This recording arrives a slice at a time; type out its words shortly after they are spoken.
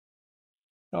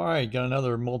All right, got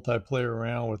another multiplayer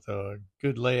round with a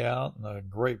good layout and a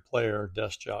great player,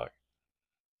 Deskjock.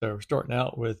 So we're starting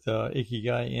out with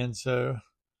Ikigai Enso,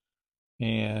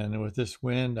 and with this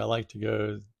wind, I like to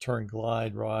go turn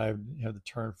glide, ride, have the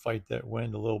turn fight that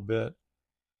wind a little bit.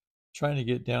 Trying to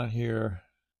get down here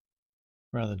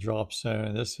around the drop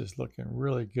zone. This is looking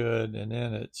really good, and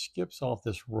then it skips off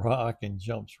this rock and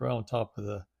jumps right on top of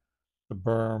the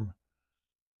berm,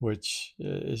 which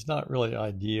is not really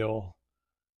ideal,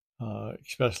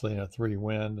 especially in a 3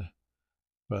 wind.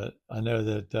 But I know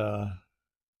that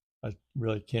I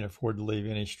really can't afford to leave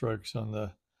any strokes on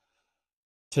the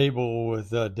table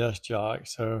with Deskjock,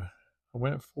 so I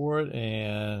went for it,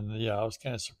 and yeah, I was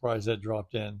kind of surprised that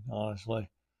dropped in, honestly.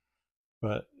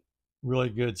 But really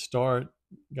good start,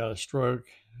 got a stroke,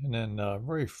 and then a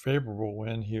very favorable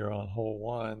wind here on hole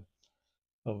one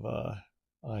of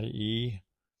IE,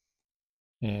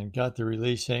 and got the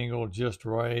release angle just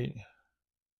right.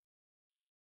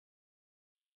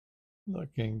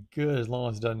 Looking good as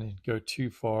long as it doesn't go too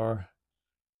far.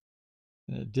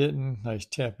 And it didn't. Nice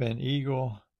tap in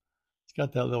eagle. It's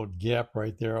got that little gap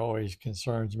right there, always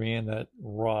concerns me, and that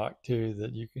rock too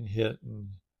that you can hit and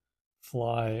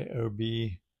fly OB.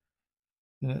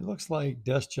 And it looks like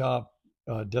Deskjock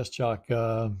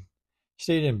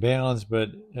stayed in bounds, but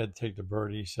had to take the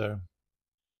birdie. So,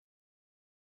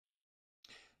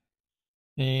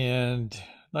 and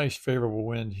nice favorable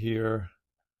wind here.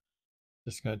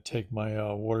 Just gonna take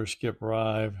my water skip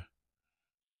rive,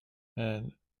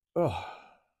 and oh,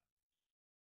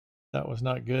 that was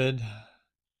not good.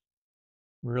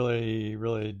 Really,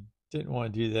 really didn't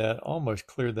want to do that. Almost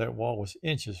cleared that wall. Was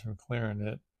inches from clearing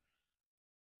it.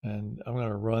 And I'm going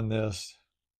to run this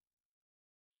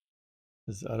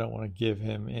because I don't want to give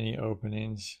him any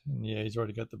openings. And yeah, he's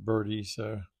already got the birdie,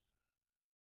 so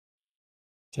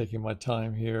taking my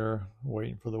time here,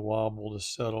 waiting for the wobble to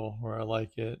settle where I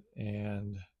like it.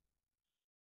 And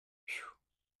whew,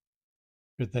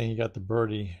 good thing he got the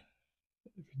birdie.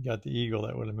 If he got the eagle,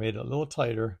 that would have made it a little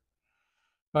tighter.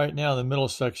 All right, now the middle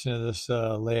section of this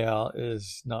layout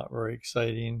is not very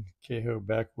exciting. Cahoe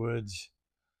Backwoods.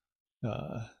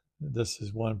 This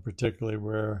is one particularly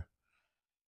where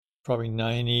probably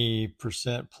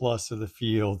 90% plus of the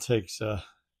field takes a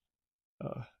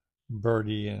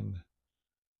birdie, and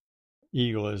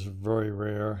eagle is very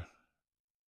rare.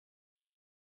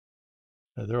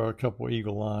 There are a couple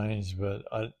eagle lines, but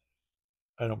I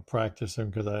don't practice them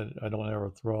because I don't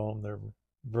ever throw them. They're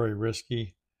very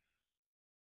risky.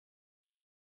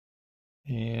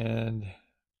 And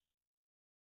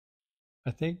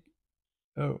I think,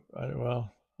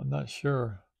 well, I'm not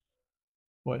sure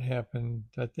what happened.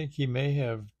 I think he may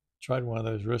have tried one of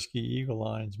those risky eagle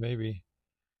lines, maybe.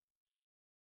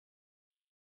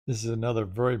 This is another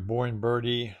very boring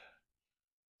birdie.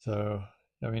 So,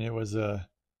 I mean, it was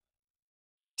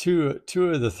two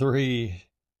of the three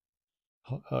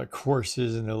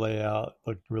courses in the layout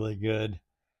looked really good.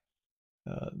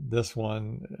 This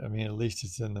one, I mean, at least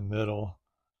it's in the middle.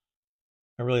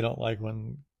 I really don't like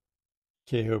when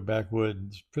Cahoe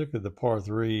Backwoods, particularly the par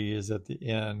three, is at the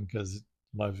end because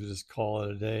might as well just call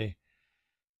it a day.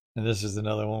 And this is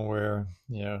another one where,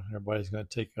 everybody's going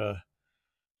to take a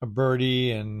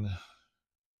birdie, and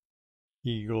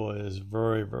eagle is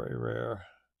very, very rare.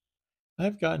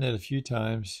 I've gotten it a few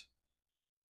times,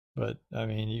 but I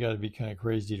mean, you got to be kind of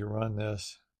crazy to run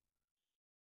this.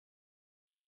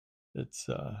 It's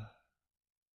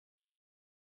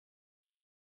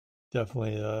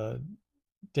definitely a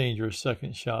dangerous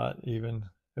second shot, even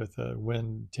with a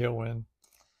tailwind.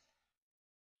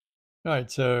 All right,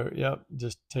 so yep,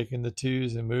 just taking the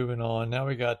twos and moving on. Now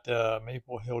we got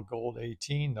Maple Hill Gold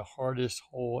 18, the hardest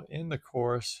hole in the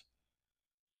course.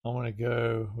 I want to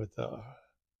go with a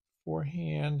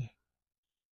forehand,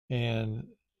 and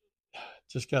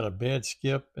just got a bad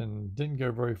skip and didn't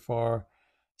go very far.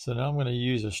 So now I'm going to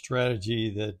use a strategy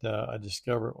that I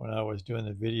discovered when I was doing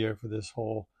the video for this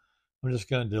hole. I'm just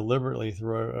going to deliberately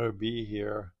throw OB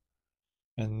here,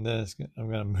 and then I'm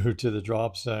going to move to the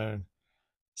drop zone.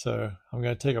 So I'm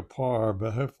going to take a par,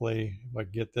 but hopefully if I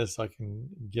get this, I can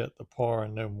get the par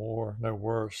and no more, no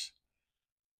worse.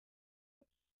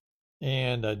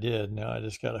 And I did. Now I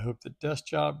just got to hope that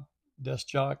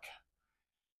Deskjock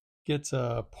gets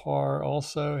a par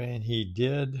also, and he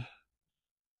did.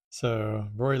 So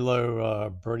very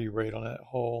low birdie rate on that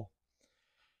hole.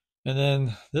 And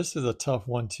then this is a tough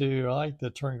one too. I like the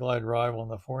turn glide drive on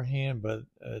the forehand, but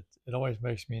it always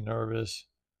makes me nervous.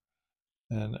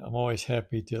 And I'm always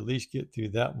happy to at least get through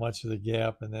that much of the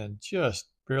gap and then just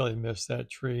barely miss that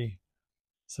tree.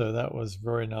 So that was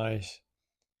very nice.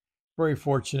 Very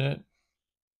fortunate.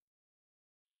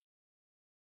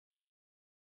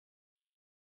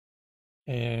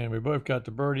 And we both got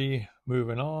the birdie.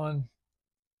 Moving on.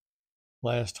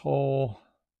 Last hole.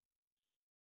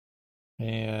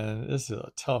 And this is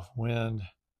a tough wind.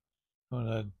 I'm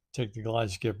going to take the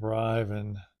glide skip drive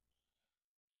and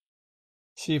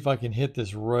see if I can hit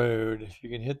this road. If you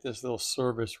can hit this little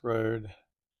service road.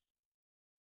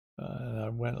 I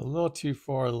went a little too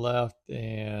far left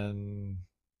and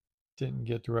didn't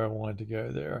get to where I wanted to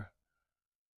go there.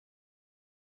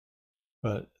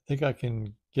 But I think I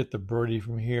can get the birdie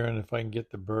from here, and if I can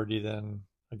get the birdie, then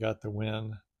I got the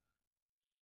win.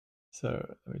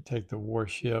 So let me take the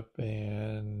warship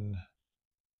and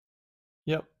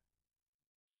yep,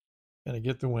 gonna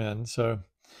get the win. So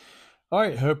all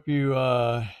right, hope you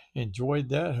enjoyed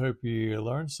that. Hope you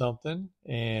learned something,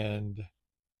 and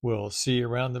we'll see you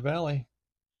around the valley.